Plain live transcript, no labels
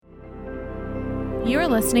You are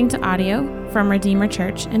listening to audio from Redeemer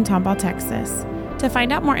Church in Tomball, Texas. To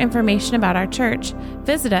find out more information about our church,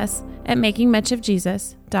 visit us at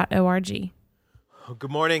makingmuchofjesus.org.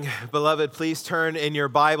 Good morning, beloved. Please turn in your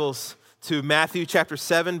Bibles to Matthew chapter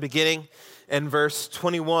 7, beginning in verse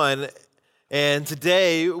 21. And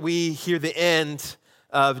today we hear the end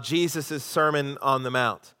of Jesus' Sermon on the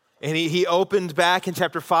Mount. And he opened back in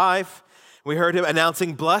chapter 5. We heard him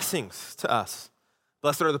announcing blessings to us.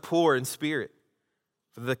 Blessed are the poor in spirit,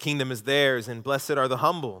 for the kingdom is theirs, and blessed are the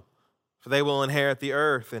humble, for they will inherit the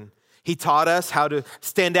earth. And he taught us how to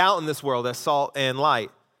stand out in this world as salt and light,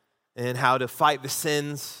 and how to fight the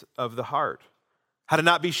sins of the heart, how to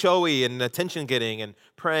not be showy and attention-getting and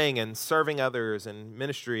praying and serving others and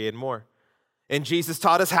ministry and more. And Jesus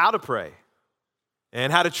taught us how to pray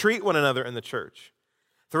and how to treat one another in the church.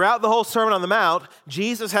 Throughout the whole Sermon on the Mount,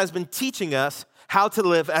 Jesus has been teaching us how to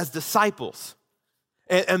live as disciples.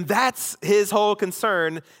 And that's his whole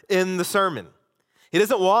concern in the sermon. He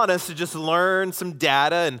doesn't want us to just learn some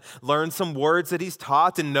data and learn some words that he's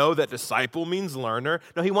taught and know that disciple means learner.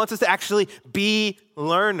 No, he wants us to actually be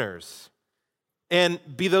learners and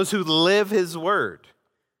be those who live his word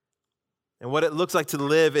and what it looks like to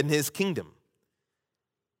live in his kingdom.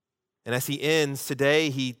 And as he ends today,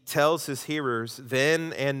 he tells his hearers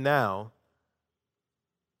then and now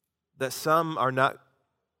that some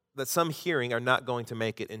hearing are not going to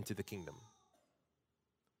make it into the kingdom.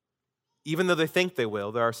 Even though they think they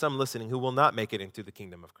will, there are some listening who will not make it into the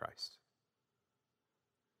kingdom of Christ.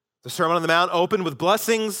 The Sermon on the Mount opened with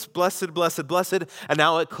blessings, blessed, blessed, blessed, and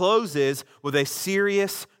now it closes with a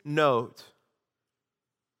serious note,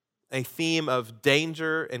 a theme of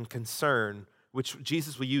danger and concern, which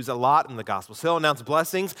Jesus will use a lot in the Gospels. He'll announce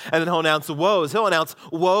blessings, and then he'll announce woes. He'll announce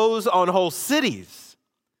woes on whole cities.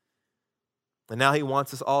 And now he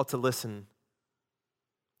wants us all to listen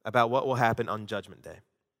about what will happen on Judgment Day.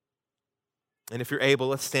 And if you're able,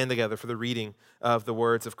 let's stand together for the reading of the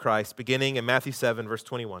words of Christ, beginning in Matthew 7, verse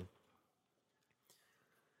 21.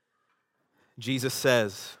 Jesus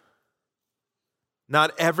says,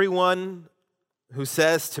 "Not everyone who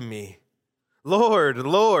says to me, 'Lord,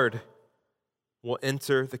 Lord,' will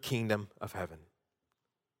enter the kingdom of heaven,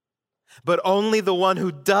 but only the one who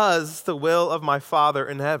does the will of my Father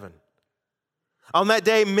in heaven. On that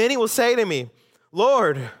day, many will say to me,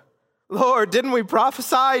 'Lord, Lord, didn't we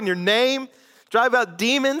prophesy in your name, drive out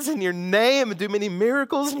demons in your name, and do many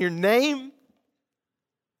miracles in your name?'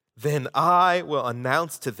 Then I will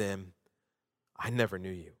announce to them, 'I never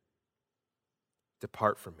knew you.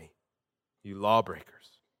 Depart from me, you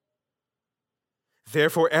lawbreakers.'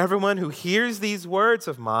 Therefore, everyone who hears these words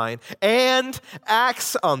of mine and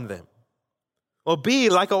acts on them will be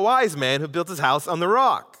like a wise man who built his house on the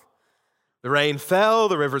rock. The rain fell,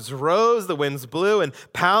 the rivers rose, the winds blew and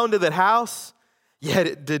pounded that house, yet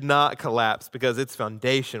it did not collapse because its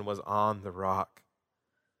foundation was on the rock.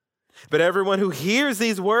 But everyone who hears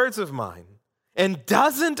these words of mine and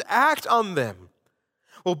doesn't act on them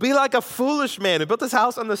will be like a foolish man who built his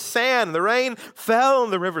house on the sand. The rain fell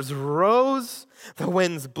and the rivers rose, the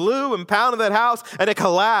winds blew and pounded that house, and it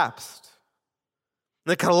collapsed.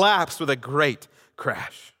 And it collapsed with a great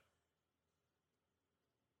crash."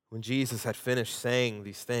 When Jesus had finished saying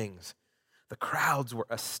these things, the crowds were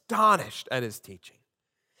astonished at his teaching,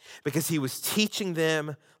 because he was teaching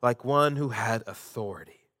them like one who had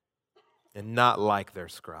authority and not like their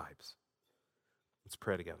scribes. Let's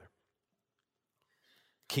pray together.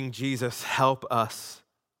 King Jesus, help us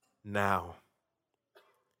now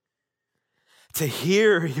to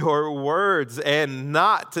hear your words and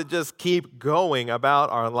not to just keep going about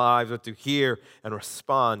our lives, but to hear and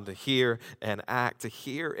respond, to hear and act, to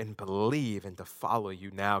hear and believe, and to follow you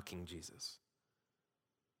now, King Jesus.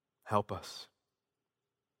 Help us.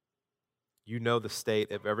 You know the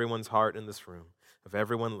state of everyone's heart in this room, of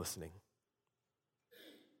everyone listening.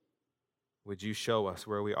 Would you show us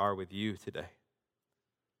where we are with you today?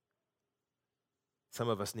 Some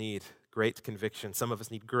of us need great conviction. Some of us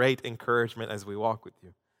need great encouragement as we walk with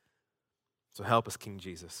you. So help us, King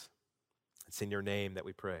Jesus. It's in your name that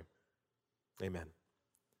we pray. Amen.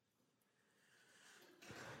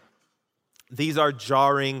 These are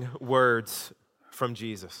jarring words from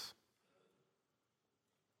Jesus.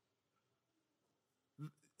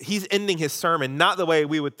 He's ending his sermon not the way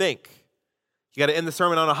we would think. You got to end the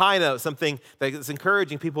sermon on a high note, something that is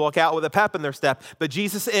encouraging. People walk out with a pep in their step. But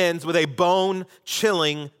Jesus ends with a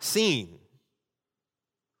bone-chilling scene.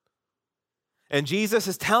 And Jesus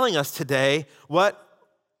is telling us today what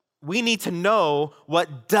we need to know,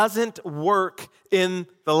 what doesn't work in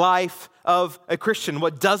the life of a Christian,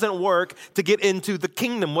 what doesn't work to get into the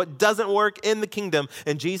kingdom, what doesn't work in the kingdom.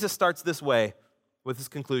 And Jesus starts this way. with his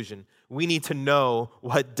conclusion, we need to know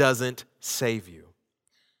what doesn't save you.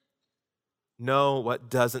 Know what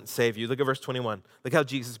doesn't save you. Look at verse 21. Look how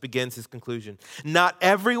Jesus begins his conclusion. Not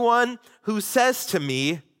everyone who says to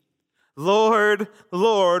me, Lord,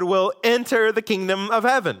 Lord, will enter the kingdom of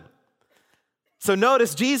heaven. So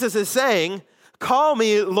notice Jesus is saying, call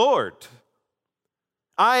me Lord.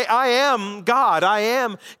 I am God. I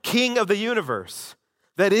am King of the universe.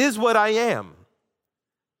 That is what I am.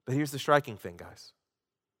 But here's the striking thing, guys.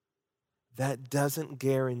 That doesn't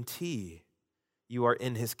guarantee you are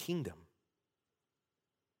in his kingdom.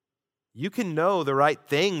 You can know the right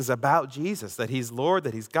things about Jesus, that he's Lord,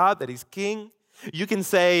 that he's God, that he's King. You can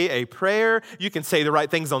say a prayer. You can say the right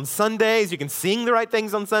things on Sundays. You can sing the right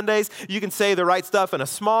things on Sundays. You can say the right stuff in a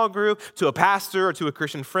small group, to a pastor or to a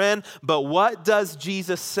Christian friend. But what does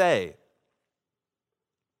Jesus say?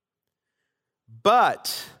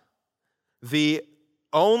 But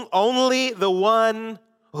only the one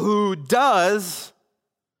who does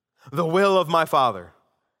the will of my Father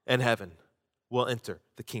in heaven will enter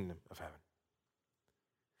the kingdom of heaven.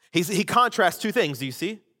 He contrasts two things, do you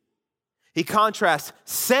see? He contrasts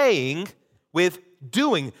saying with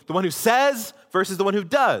doing. The one who says versus the one who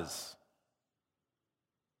does.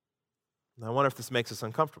 And I wonder if this makes us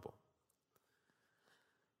uncomfortable.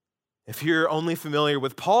 If you're only familiar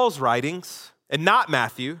with Paul's writings and not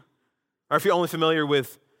Matthew, or if you're only familiar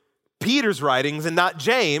with Peter's writings and not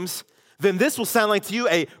James, then this will sound like to you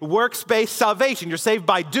a works-based salvation. You're saved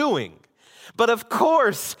by doing. But of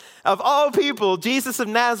course, of all people, Jesus of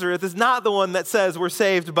Nazareth is not the one that says we're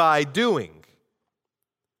saved by doing.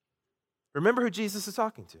 Remember who Jesus is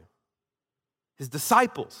talking to. His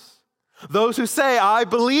disciples. Those who say, I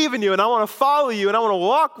believe in you and I want to follow you and I want to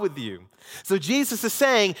walk with you. So Jesus is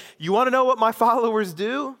saying, you want to know what my followers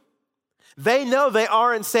do? They know they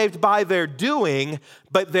aren't saved by their doing,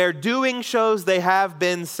 but their doing shows they have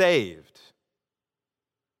been saved.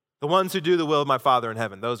 The ones who do the will of my Father in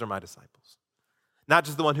heaven, those are my disciples. Not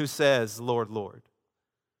just the one who says, Lord, Lord.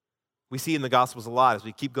 We see in the Gospels a lot as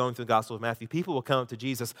we keep going through the Gospel of Matthew. People will come up to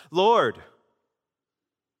Jesus, Lord,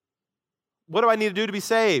 what do I need to do to be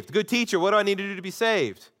saved? Good teacher, what do I need to do to be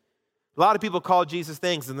saved? A lot of people call Jesus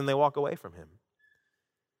things and then they walk away from him.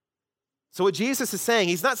 So what Jesus is saying,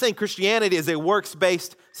 he's not saying Christianity is a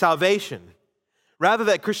works-based salvation. Rather,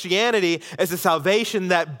 that Christianity is a salvation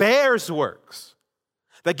that bears works,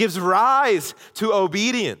 that gives rise to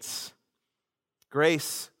obedience.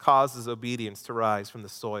 Grace causes obedience to rise from the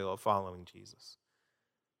soil of following Jesus.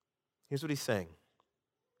 Here's what he's saying,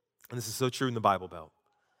 and this is so true in the Bible Belt.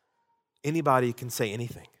 Anybody can say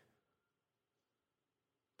anything,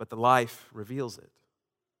 but the life reveals it.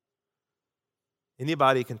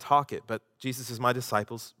 Anybody can talk it, but Jesus says, my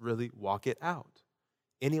disciples really walk it out.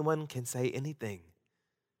 Anyone can say anything.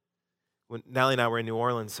 When Nally and I were in New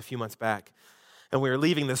Orleans a few months back, and we were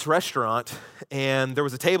leaving this restaurant, and there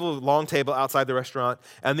was a long table outside the restaurant,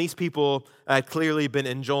 and these people had clearly been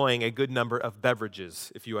enjoying a good number of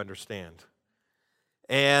beverages, if you understand.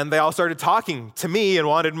 And they all started talking to me and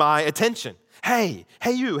wanted my attention. Hey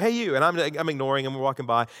you. And I'm ignoring them, we're walking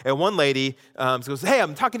by. And one lady goes, hey,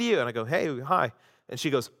 I'm talking to you. And I go, hey, hi. And she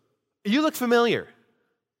goes, you look familiar.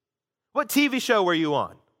 What TV show were you on?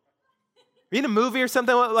 Were you in a movie or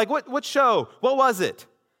something? Like, what show? What was it?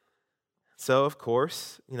 So, of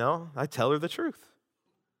course, I tell her the truth.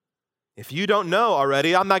 If you don't know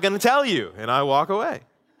already, I'm not going to tell you. And I walk away.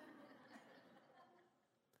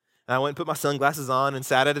 And I went and put my sunglasses on and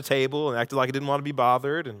sat at a table and acted like I didn't want to be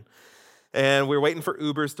bothered. And we were waiting for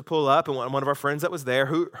Ubers to pull up. And one of our friends that was there,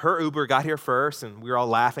 her Uber got here first. And we were all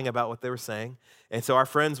laughing about what they were saying. And so our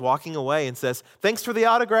friend's walking away and says, thanks for the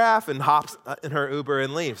autograph, and hops in her Uber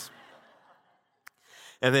and leaves.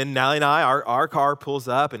 And then Nally and I, our car pulls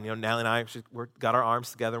up, and Nally and I got our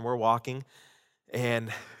arms together, and we're walking,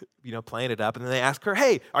 and playing it up. And then they ask her,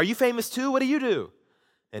 "Hey, are you famous too? What do you do?"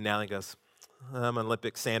 And Nally goes, "I'm an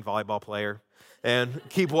Olympic sand volleyball player," and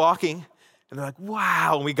keep walking. And they're like,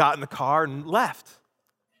 "Wow!" And we got in the car and left.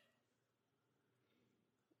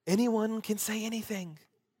 Anyone can say anything.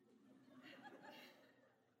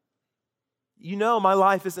 My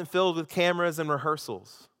life isn't filled with cameras and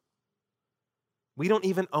rehearsals. We don't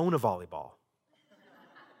even own a volleyball.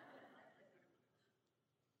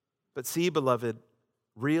 But see, beloved,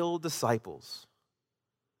 real disciples,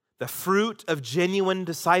 the fruit of genuine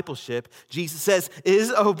discipleship, Jesus says,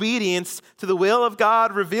 is obedience to the will of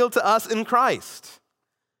God revealed to us in Christ.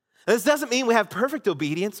 And this doesn't mean we have perfect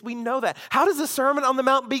obedience. We know that. How does the Sermon on the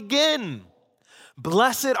Mount begin?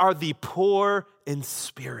 Blessed are the poor in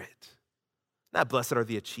spirit. Not blessed are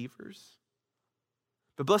the achievers.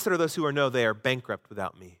 But blessed are those who know they are bankrupt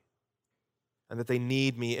without me. and that they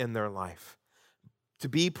need me in their life. To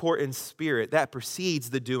be poor in spirit, that precedes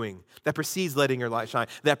the doing. That precedes letting your light shine.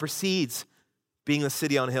 That precedes being the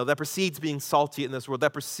city on a hill. That precedes being salty in this world.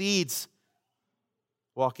 That precedes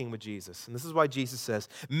walking with Jesus. And this is why Jesus says,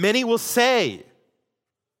 many will say,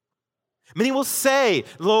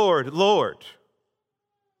 Lord, Lord.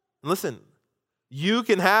 And listen, you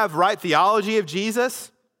can have right theology of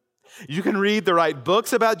Jesus. You can read the right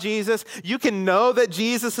books about Jesus. You can know that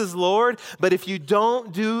Jesus is Lord. But if you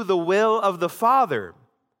don't do the will of the Father,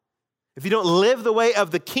 if you don't live the way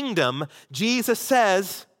of the kingdom, Jesus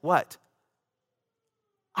says, what?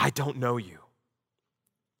 I don't know you.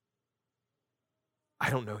 I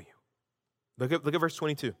don't know you. Look at verse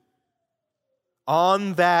 22.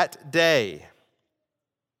 On that day,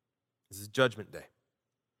 this is Judgment Day.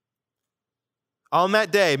 On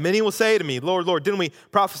that day, many will say to me, Lord, Lord, didn't we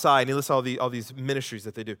prophesy? And he lists all these ministries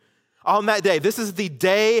that they do. On that day, this is the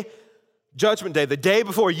day, Judgment Day, the day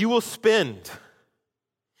before you will spend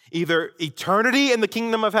either eternity in the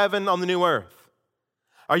kingdom of heaven on the new earth,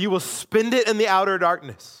 or you will spend it in the outer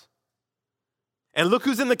darkness. And look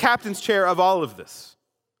who's in the captain's chair of all of this.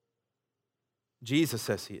 Jesus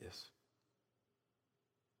says he is.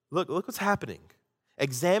 Look what's happening.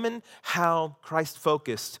 Examine how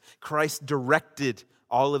Christ-focused, Christ-directed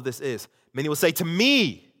all of this is. Many will say to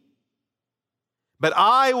me, but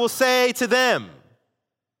I will say to them.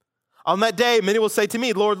 On that day, many will say to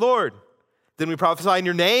me, Lord, Lord. Then we prophesy in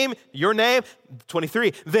your name,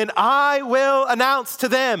 23. Then I will announce to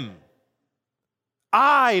them,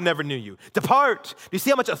 I never knew you. Depart. Do you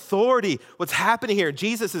see how much authority, what's happening here?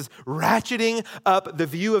 Jesus is ratcheting up the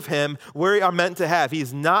view of him where we are meant to have. He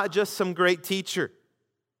is not just some great teacher.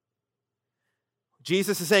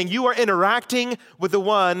 Jesus is saying, you are interacting with the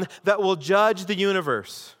one that will judge the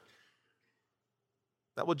universe,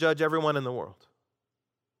 that will judge everyone in the world.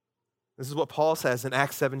 This is what Paul says in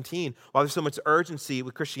Acts 17. While there's so much urgency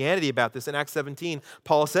with Christianity about this, in Acts 17,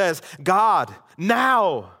 Paul says, God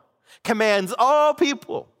now commands all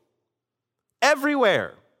people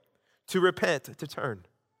everywhere to repent, to turn.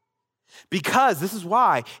 Because this is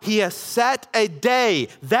why he has set a day,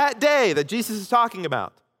 that day that Jesus is talking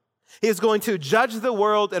about. He is going to judge the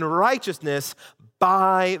world in righteousness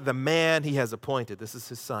by the man he has appointed. This is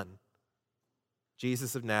his son,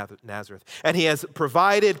 Jesus of Nazareth. And he has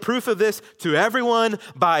provided proof of this to everyone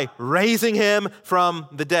by raising him from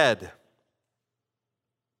the dead.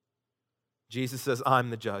 Jesus says, I'm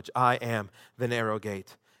the judge. I am the narrow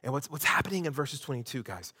gate. And what's happening in verses 22,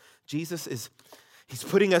 guys? Jesus he's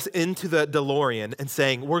putting us into the DeLorean and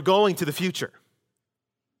saying, we're going to the future.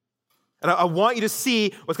 And I want you to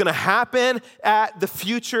see what's going to happen at the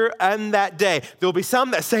future and that day. There will be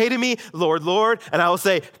some that say to me, Lord, Lord, and I will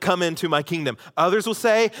say, come into my kingdom. Others will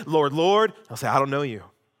say, Lord, Lord. I'll say, I don't know you.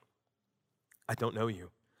 I don't know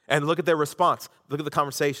you. And look at their response. Look at the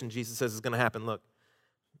conversation Jesus says is going to happen. Look,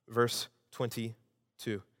 verse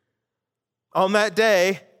 22. On that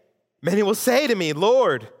day, many will say to me,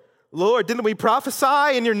 Lord, Lord, didn't we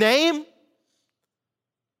prophesy in your name?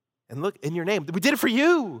 And look, in your name. We did it for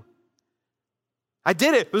you. I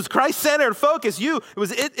did it. It was Christ-centered, focus. It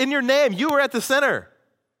was in your name. You were at the center.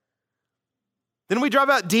 Didn't we drive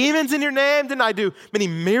out demons in your name? Didn't I do many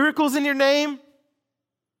miracles in your name?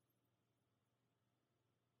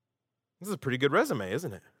 This is a pretty good resume,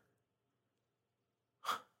 isn't it?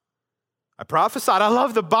 I prophesied. I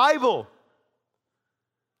love the Bible.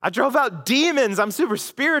 I drove out demons. I'm super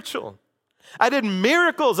spiritual. I did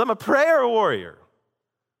miracles. I'm a prayer warrior.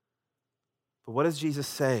 But what does Jesus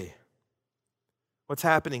say? What's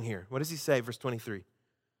happening here? What does he say? Verse 23.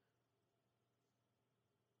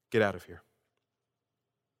 Get out of here.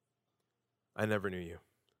 I never knew you.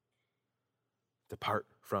 Depart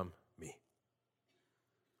from me.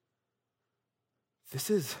 This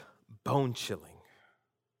is bone-chilling.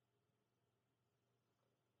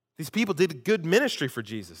 These people did good ministry for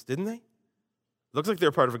Jesus, didn't they? Looks like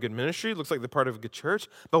they're part of a good ministry. Looks like they're part of a good church.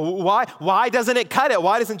 But why doesn't it cut it?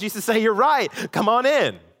 Why doesn't Jesus say, you're right, come on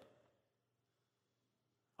in?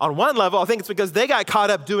 On one level, I think it's because they got caught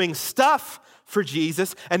up doing stuff for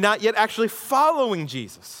Jesus and not yet actually following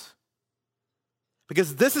Jesus.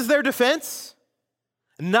 Because this is their defense.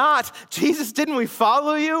 Not, Jesus, didn't we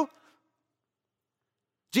follow you?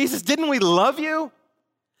 Jesus, didn't we love you?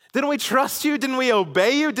 Didn't we trust you? Didn't we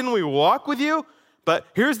obey you? Didn't we walk with you? But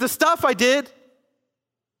here's the stuff I did.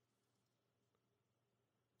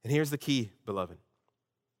 And here's the key, beloved.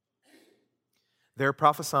 Their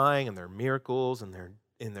prophesying and their miracles and their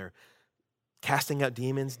casting out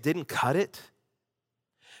demons didn't cut it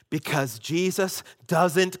because Jesus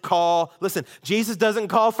doesn't call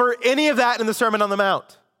for any of that in the Sermon on the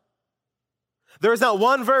Mount. There is not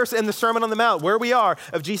one verse in the Sermon on the Mount where we are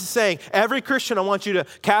of Jesus saying, every Christian, I want you to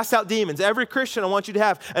cast out demons. Every Christian, I want you to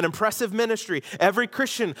have an impressive ministry. Every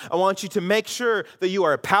Christian, I want you to make sure that you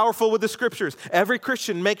are powerful with the scriptures. Every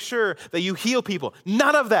Christian, make sure that you heal people.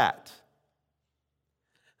 None of that.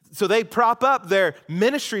 So they prop up their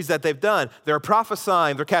ministries that they've done. They're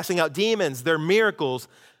prophesying, they're casting out demons, they're miracles.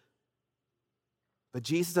 But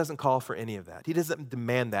Jesus doesn't call for any of that. He doesn't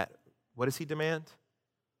demand that. What does he demand?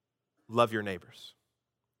 Love your neighbors.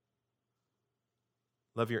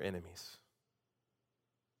 Love your enemies.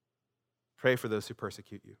 Pray for those who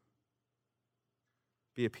persecute you.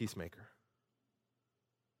 Be a peacemaker.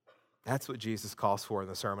 That's what Jesus calls for in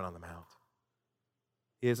the Sermon on the Mount.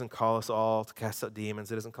 He doesn't call us all to cast out demons.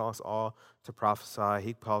 He doesn't call us all to prophesy.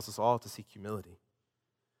 He calls us all to seek humility.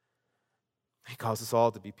 He calls us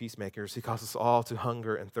all to be peacemakers. He calls us all to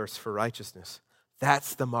hunger and thirst for righteousness.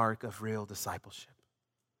 That's the mark of real discipleship.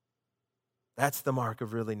 That's the mark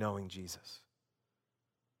of really knowing Jesus.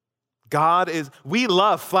 We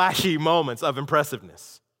love flashy moments of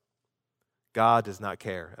impressiveness. God does not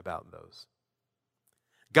care about those.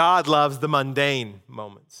 God loves the mundane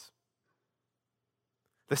moments.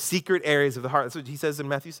 The secret areas of the heart. That's what he says in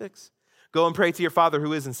Matthew 6. Go and pray to your Father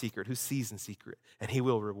who is in secret, who sees in secret, and he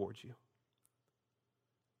will reward you.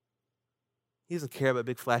 He doesn't care about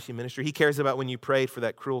big flashy ministry. He cares about when you prayed for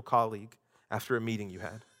that cruel colleague after a meeting you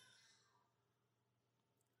had.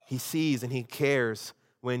 He sees and he cares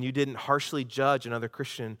when you didn't harshly judge another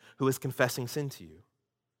Christian who is confessing sin to you.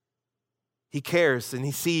 He cares and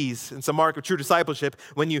he sees, and it's a mark of true discipleship,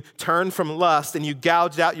 when you turn from lust and you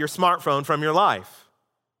gouge out your smartphone from your life.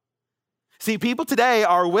 See, people today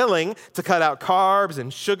are willing to cut out carbs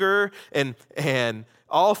and sugar and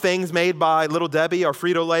all things made by Little Debbie or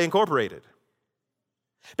Frito-Lay Incorporated.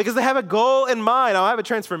 Because they have a goal in mind. I have a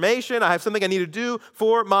transformation. I have something I need to do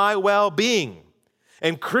for my well-being.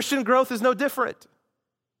 And Christian growth is no different.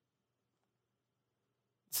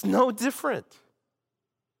 It's no different.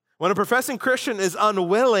 When a professing Christian is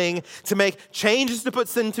unwilling to make changes to put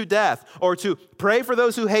sin to death, or to pray for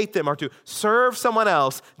those who hate them, or to serve someone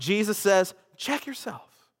else, Jesus says, check yourself.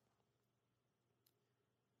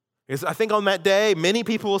 Because I think on that day, many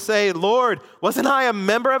people will say, Lord, wasn't I a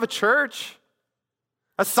member of a church?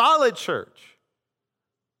 A solid church?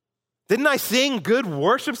 Didn't I sing good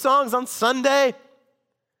worship songs on Sunday?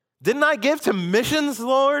 Didn't I give to missions,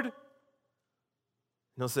 Lord? And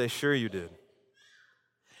he'll say, sure you did.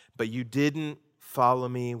 But you didn't follow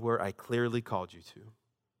me where I clearly called you to.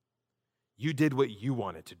 You did what you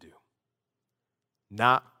wanted to do,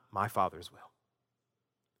 not my Father's will.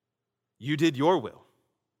 You did your will,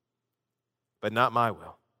 but not my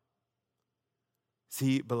will.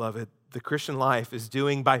 See, beloved, the Christian life is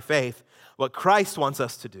doing by faith what Christ wants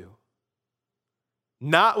us to do,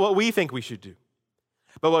 not what we think we should do,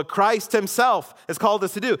 but what Christ himself has called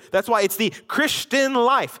us to do. That's why it's the Christian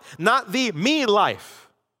life, not the me life.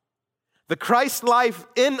 The Christ life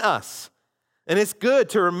in us. And it's good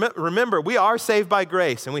to remember we are saved by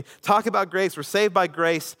grace. And we talk about grace. We're saved by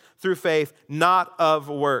grace through faith, not of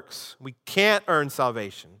works. We can't earn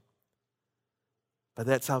salvation. But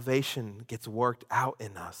that salvation gets worked out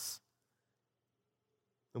in us.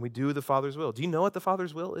 And we do the Father's will. Do you know what the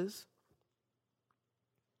Father's will is?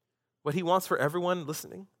 What he wants for everyone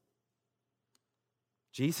listening?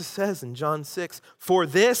 Jesus says in John 6, for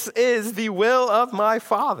this is the will of my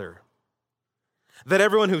Father, that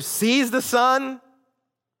everyone who sees the Son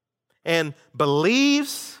and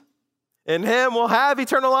believes in him will have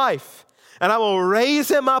eternal life, and I will raise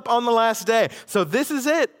him up on the last day. So this is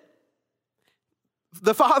it.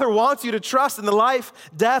 The Father wants you to trust in the life,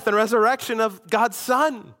 death, and resurrection of God's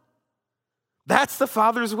Son. That's the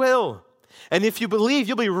Father's will. And if you believe,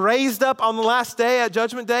 you'll be raised up on the last day at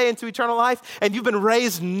Judgment Day into eternal life, and you've been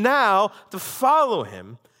raised now to follow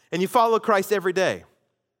him, and you follow Christ every day.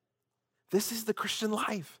 This is the Christian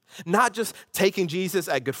life. Not just taking Jesus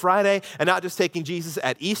at Good Friday, and not just taking Jesus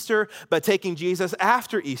at Easter, but taking Jesus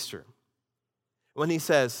after Easter. When he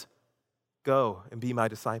says, go and be my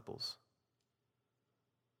disciples.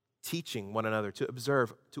 Teaching one another to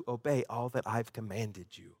observe, to obey all that I've commanded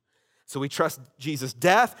you. So we trust Jesus'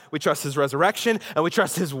 death, we trust his resurrection, and we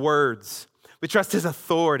trust his words. We trust his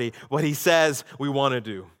authority, what he says we want to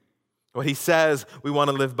do. What he says we want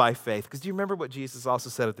to live by faith. Because do you remember what Jesus also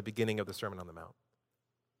said at the beginning of the Sermon on the Mount?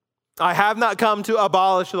 I have not come to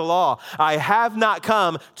abolish the law. I have not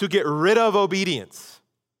come to get rid of obedience.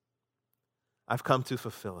 I've come to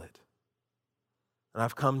fulfill it. And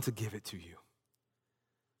I've come to give it to you.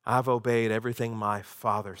 I've obeyed everything my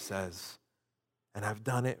Father says, and I've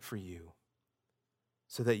done it for you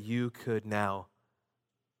so that you could now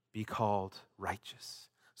be called righteous,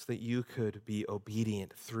 so that you could be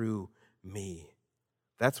obedient through me.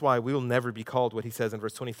 That's why we will never be called what he says in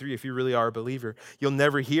verse 23. If you really are a believer, you'll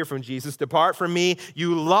never hear from Jesus, "Depart from me,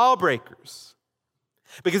 you lawbreakers."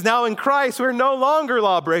 Because now in Christ, we're no longer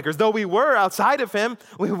lawbreakers. Though we were outside of him,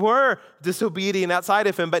 we were disobedient outside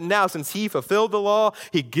of him. But now, since he fulfilled the law,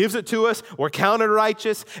 he gives it to us, we're counted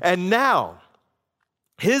righteous. And now,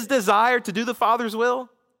 his desire to do the Father's will,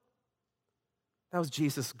 that was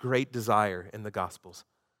Jesus' great desire in the Gospels.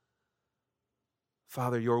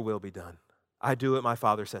 Father, your will be done. I do what my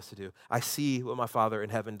Father says to do. I see what my Father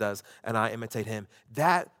in heaven does, and I imitate him.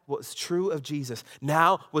 That was true of Jesus.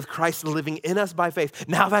 Now, with Christ living in us by faith,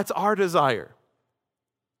 now that's our desire.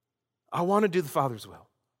 I want to do the Father's will.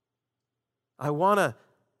 I want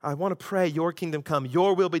to pray, your kingdom come,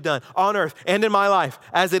 your will be done on earth and in my life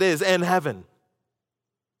as it is in heaven.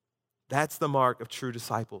 That's the mark of true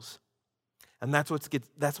disciples. And that's what's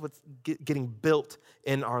getting built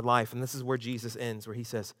in our life. And this is where Jesus ends, where he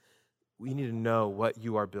says, we need to know what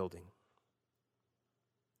you are building.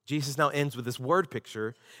 Jesus now ends with this word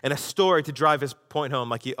picture and a story to drive his point home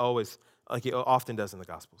like he often does in the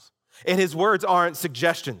Gospels. And his words aren't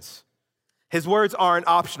suggestions. His words aren't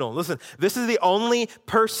optional. Listen, this is the only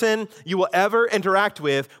person you will ever interact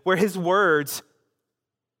with where his words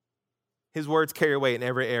carry weight in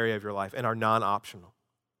every area of your life and are non-optional.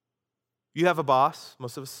 You have a boss.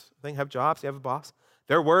 Most of us, I think, have jobs. You have a boss.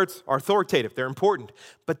 Their words are authoritative. They're important,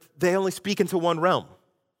 but they only speak into one realm.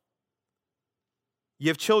 You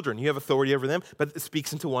have children. You have authority over them, but it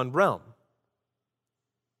speaks into one realm.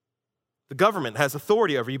 The government has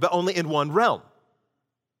authority over you, but only in one realm.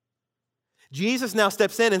 Jesus now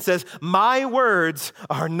steps in and says, my words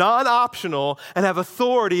are non-optional and have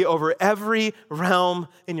authority over every realm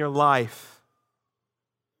in your life.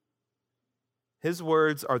 His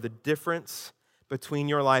words are the difference between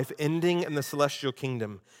your life ending in the celestial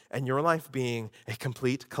kingdom and your life being a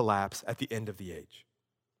complete collapse at the end of the age.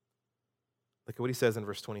 Look at what he says in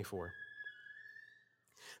verse 24.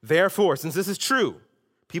 Therefore, since this is true,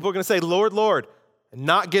 people are going to say, Lord, Lord, and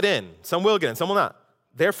not get in. Some will get in, some will not.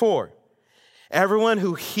 Therefore, everyone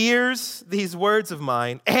who hears these words of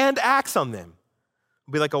mine and acts on them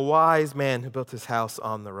will be like a wise man who built his house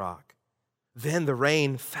on the rock. Then the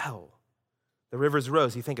rain fell. The rivers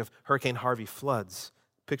rose. You think of Hurricane Harvey floods,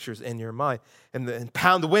 pictures in your mind. And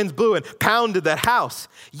the winds blew and pounded that house.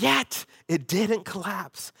 Yet it didn't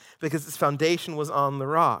collapse because its foundation was on the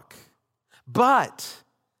rock. But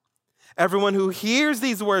everyone who hears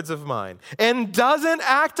these words of mine and doesn't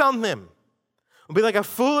act on them will be like a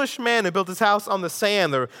foolish man who built his house on the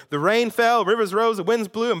sand. The rain fell, rivers rose, the winds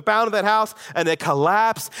blew and pounded that house, and it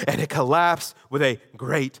collapsed with a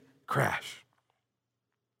great crash.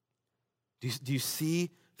 Do you see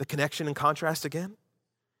the connection and contrast again?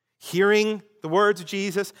 Hearing the words of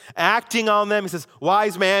Jesus, acting on them. He says,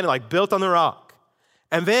 wise man, like built on the rock.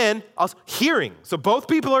 And then also hearing. So both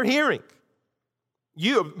people are hearing.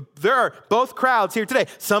 There are both crowds here today.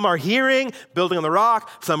 Some are hearing, building on the rock.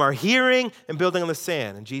 Some are hearing and building on the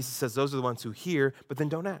sand. And Jesus says those are the ones who hear, but then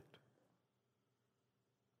don't act.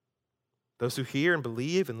 Those who hear and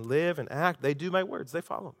believe and live and act, they do my words. They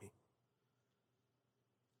follow me.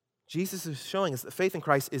 Jesus is showing us that faith in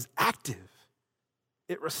Christ is active.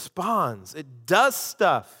 It responds. It does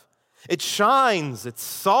stuff. It shines. It's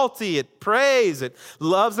salty. It prays. It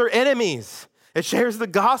loves their enemies. It shares the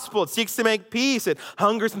gospel. It seeks to make peace. It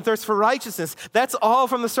hungers and thirsts for righteousness. That's all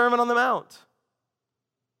from the Sermon on the Mount.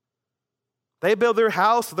 They build their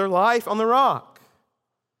house, their life on the rock.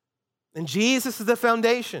 And Jesus is the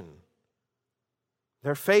foundation.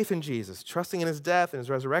 Their faith in Jesus, trusting in his death and his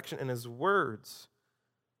resurrection and his words.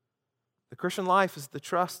 The Christian life is the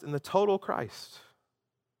trust in the total Christ.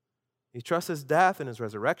 You trust his death and his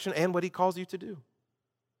resurrection and what he calls you to do.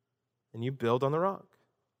 And you build on the rock.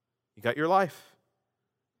 You got your life.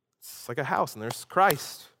 It's like a house, and there's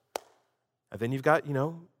Christ. And then you've got,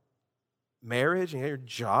 marriage, and you got your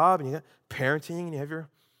job, and you got parenting, and you have your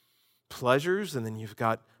pleasures, and then you've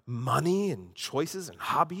got money and choices and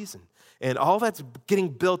hobbies and all that's getting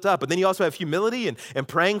built up. But then you also have humility and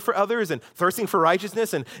praying for others and thirsting for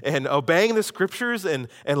righteousness and obeying the scriptures and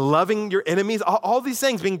loving your enemies. All these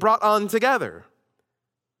things being brought on together.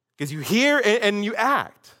 Because you hear and you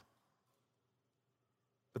act.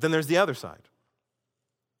 But then there's the other side.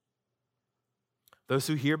 Those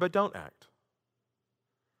who hear but don't act.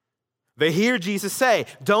 They hear Jesus say,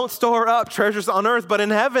 don't store up treasures on earth but in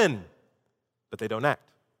heaven. But they don't act.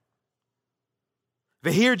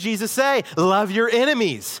 They hear Jesus say, love your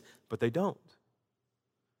enemies, but they don't.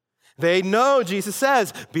 They know Jesus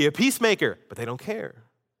says, be a peacemaker, but they don't care.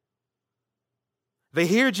 They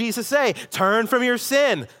hear Jesus say, turn from your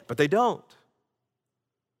sin, but they don't.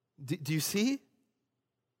 Do you see?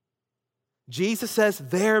 Jesus says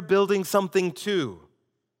they're building something too.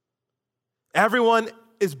 Everyone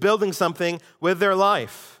is building something with their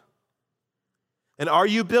life. And are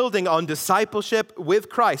you building on discipleship with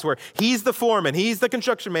Christ, where he's the foreman, he's the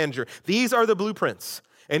construction manager, these are the blueprints,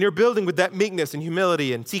 and you're building with that meekness and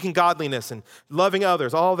humility and seeking godliness and loving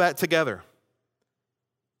others, all that together.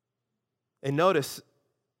 And notice,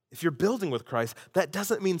 if you're building with Christ, that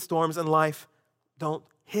doesn't mean storms in life don't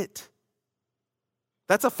hit.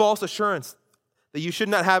 That's a false assurance that you should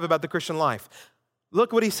not have about the Christian life.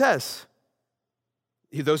 Look what he says.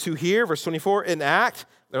 Those who hear, verse 24, and act,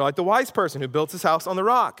 they're like the wise person who built his house on the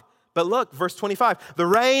rock. But look, verse 25, the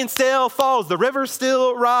rain still falls, the rivers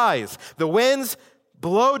still rise, the winds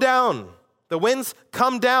blow down, the winds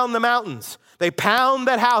come down the mountains. They pound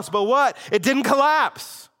that house, but what? It didn't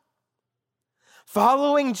collapse.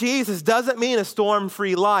 Following Jesus doesn't mean a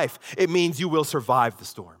storm-free life. It means you will survive the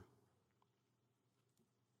storm.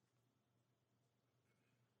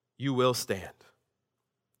 You will stand.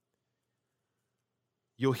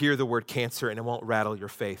 You'll hear the word cancer and it won't rattle your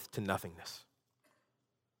faith to nothingness.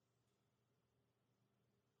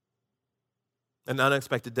 An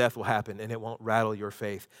unexpected death will happen and it won't rattle your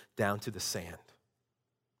faith down to the sand.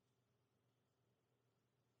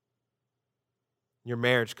 Your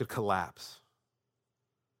marriage could collapse,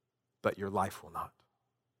 but your life will not.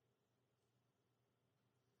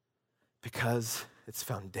 Because its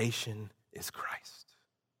foundation is Christ.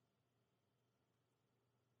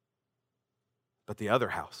 But the other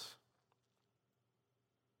house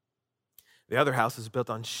is built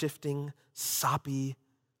on shifting, soppy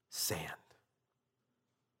sand.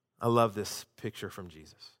 I love this picture from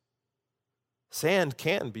Jesus. Sand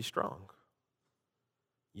can be strong.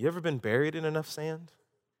 You ever been buried in enough sand?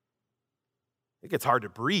 It gets hard to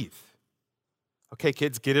breathe. Okay,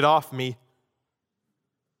 kids, get it off me.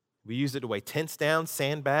 We use it to weigh tents down,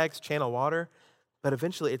 sandbags, channel water, but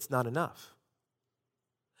eventually it's not enough.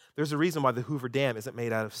 There's a reason why the Hoover Dam isn't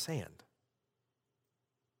made out of sand.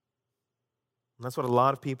 And that's what a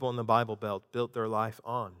lot of people in the Bible Belt built their life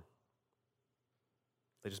on.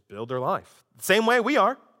 They just build their life. The same way we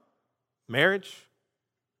are. Marriage,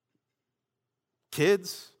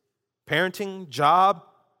 kids, parenting, job,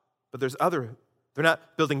 but there's other. They're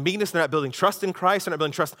not building meekness, they're not building trust in Christ, they're not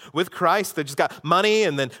building trust with Christ. They just got money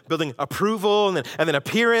and then building approval and then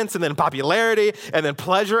appearance and then popularity and then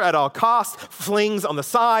pleasure at all costs, flings on the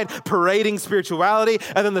side, parading spirituality,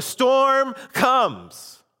 and then the storm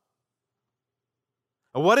comes.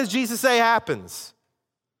 And what does Jesus say happens?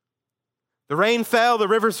 The rain fell, the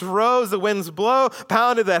rivers rose, the winds blow,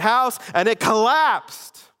 pounded that house, and it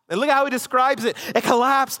collapsed. And look how he describes it. It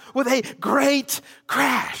collapsed with a great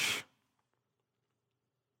crash.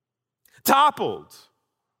 Toppled.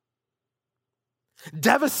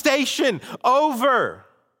 Devastation over.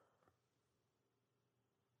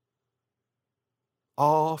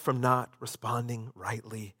 All from not responding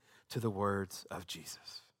rightly to the words of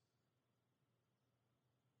Jesus.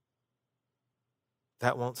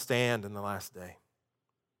 That won't stand in the last day.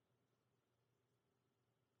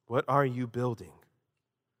 What are you building?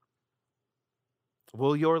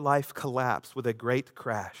 Will your life collapse with a great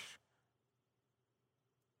crash?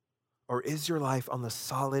 Or is your life on the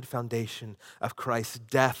solid foundation of Christ's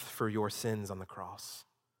death for your sins on the cross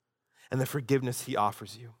and the forgiveness he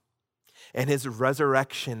offers you and his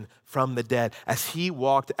resurrection from the dead as he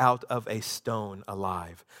walked out of a stone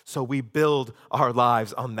alive? So we build our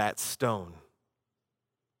lives on that stone.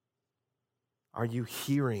 Are you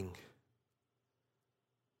hearing?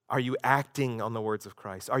 Are you acting on the words of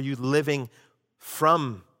Christ? Are you living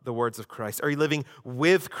from the words of Christ? Are you living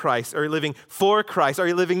with Christ? Are you living for Christ? Are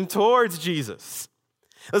you living towards Jesus?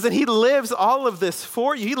 Listen, he lives all of this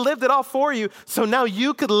for you. He lived it all for you, so now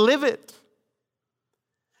you could live it.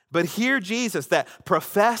 But hear Jesus, that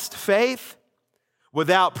professed faith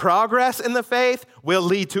without progress in the faith will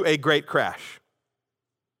lead to a great crash.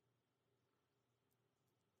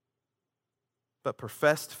 But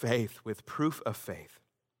professed faith with proof of faith,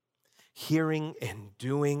 hearing and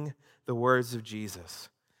doing the words of Jesus,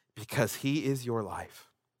 because he is your life,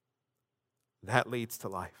 that leads to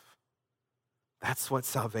life. That's what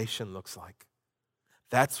salvation looks like.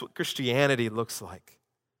 That's what Christianity looks like.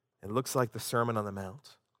 It looks like the Sermon on the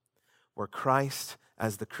Mount, where Christ,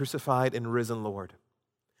 as the crucified and risen Lord,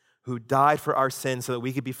 who died for our sins so that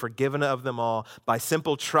we could be forgiven of them all by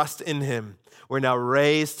simple trust in him, we're now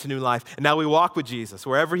raised to new life. And now we walk with Jesus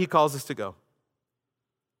wherever he calls us to go.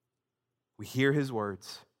 We hear his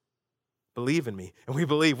words. Believe in me. And we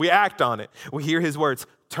believe. We act on it. We hear his words.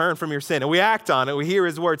 turn from your sin, and we act on it. We hear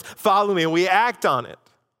his words, follow me, and we act on it.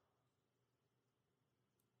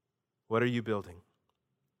 What are you building?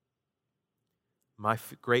 My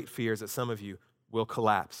great fear is that some of you will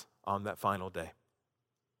collapse on that final day.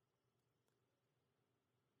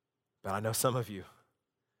 But I know some of you,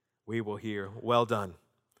 we will hear, well done,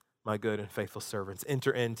 my good and faithful servants.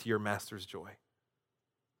 Enter into your master's joy.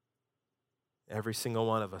 Every single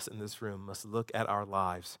one of us in this room must look at our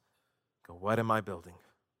lives, go, what am I building?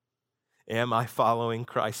 Am I following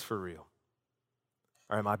Christ for real?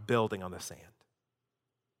 Or am I building on the sand?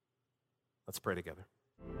 Let's pray together.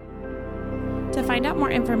 To find out more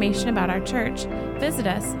information about our church, visit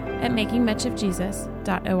us at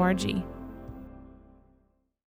makingmuchofjesus.org.